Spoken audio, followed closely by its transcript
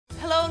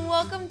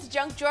welcome to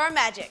Junk Drawer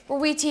Magic, where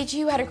we teach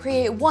you how to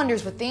create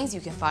wonders with things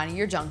you can find in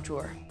your junk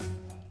drawer.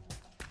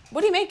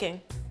 What are you making?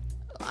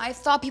 I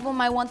thought people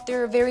might want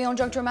their very own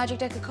Junk Drawer Magic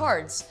deck of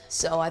cards,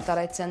 so I thought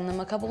I'd send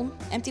them a couple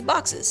empty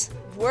boxes.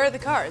 Where are the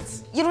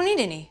cards? You don't need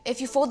any.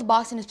 If you fold the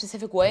box in a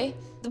specific way,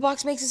 the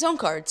box makes its own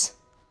cards.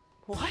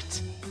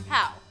 What?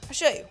 How? I'll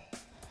show you.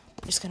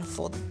 I'm just gonna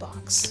fold the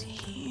box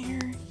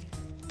here,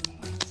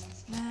 like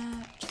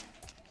that,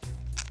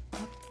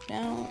 up,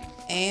 down,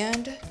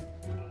 and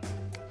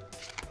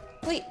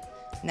wait.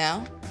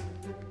 Now,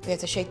 we have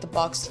to shake the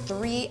box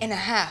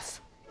 3.5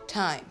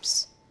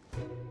 times.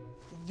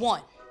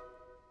 1,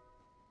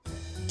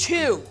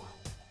 2,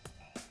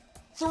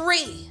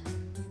 3,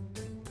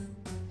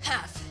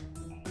 half.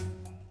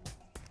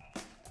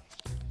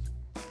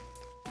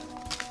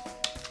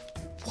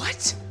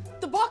 What?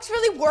 The box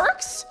really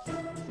works?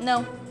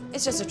 No,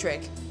 it's just a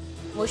trick.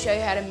 We'll show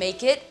you how to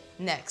make it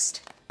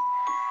next.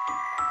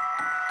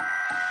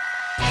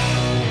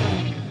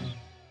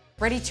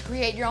 Ready to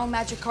create your own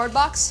magic card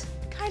box?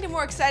 Kinda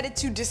more excited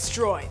to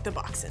destroy the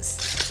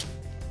boxes.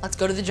 Let's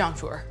go to the junk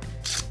drawer.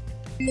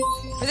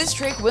 For this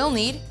trick, we'll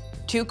need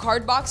 2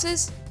 card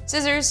boxes,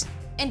 scissors,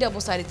 and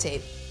double-sided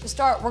tape. To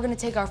start, we're gonna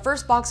take our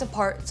first box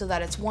apart so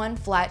that it's one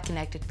flat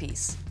connected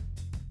piece.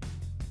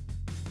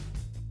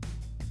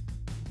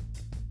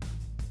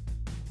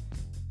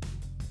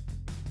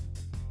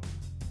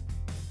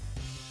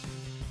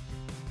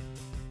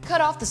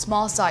 Cut off the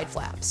small side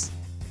flaps.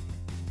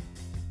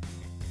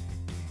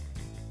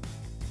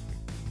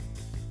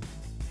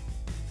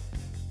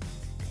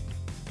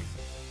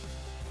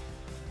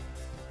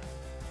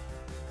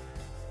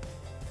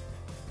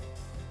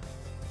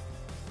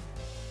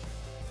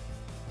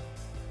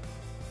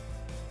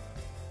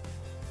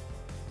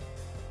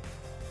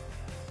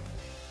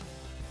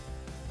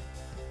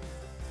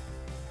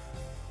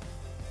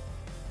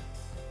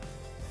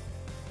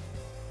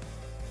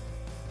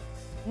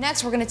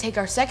 Next, we're gonna take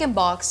our second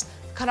box,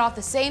 cut off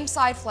the same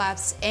side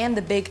flaps and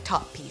the big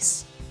top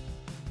piece.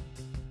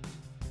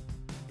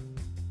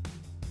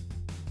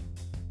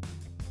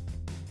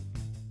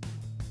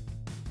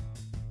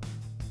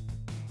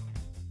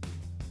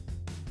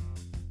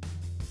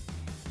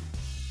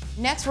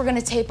 Next, we're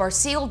gonna tape our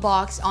sealed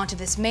box onto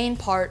this main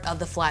part of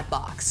the flat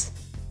box.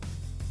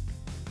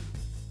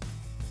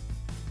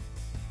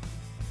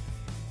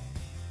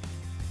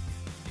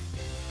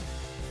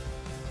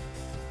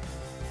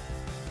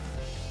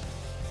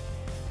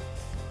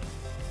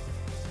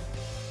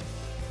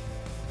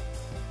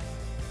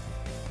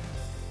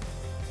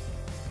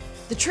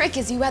 The trick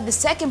is you had the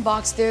second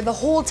box there the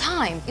whole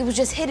time. It was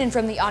just hidden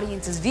from the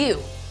audience's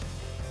view.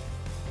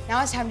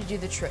 Now it's time to do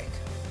the trick.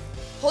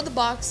 Hold the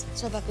box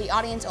so that the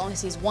audience only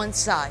sees one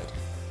side.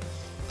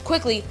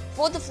 Quickly,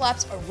 fold the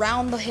flaps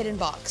around the hidden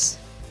box.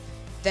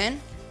 Then,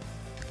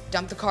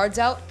 dump the cards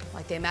out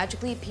like they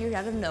magically appeared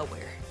out of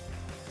nowhere.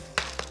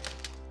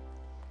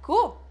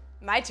 Cool,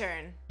 my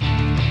turn.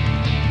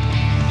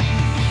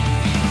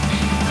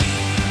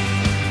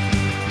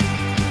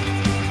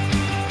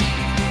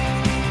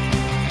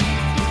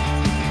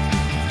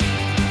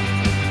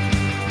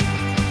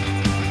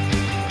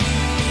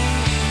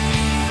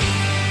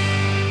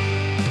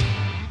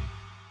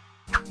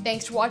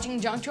 Thanks for watching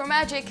Junk Drawer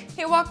Magic.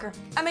 Hey Walker,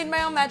 I made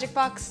my own magic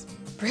box.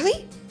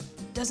 Really?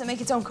 Does it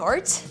make its own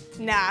cards?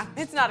 Nah,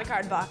 it's not a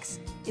card box.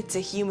 It's a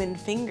human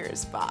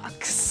fingers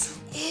box.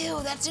 Ew,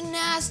 that's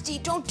nasty.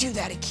 Don't do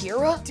that,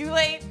 Akira. Too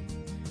late.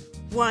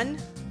 1,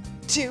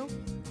 2,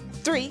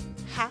 3,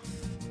 half.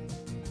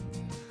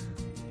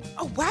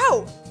 Oh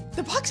wow,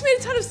 the box made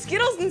a ton of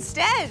Skittles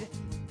instead.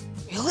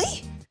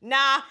 Really?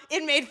 Nah,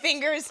 it made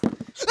fingers.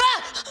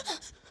 Ah!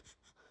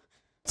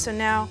 So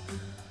now,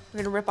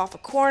 we're gonna rip off a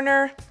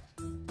corner.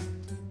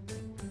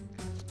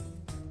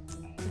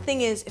 The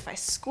thing is, if I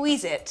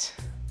squeeze it...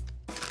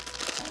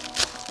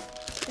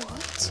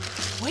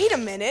 What? Wait a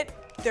minute,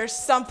 there's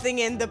something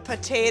in the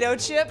potato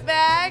chip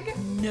bag.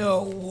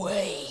 No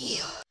way.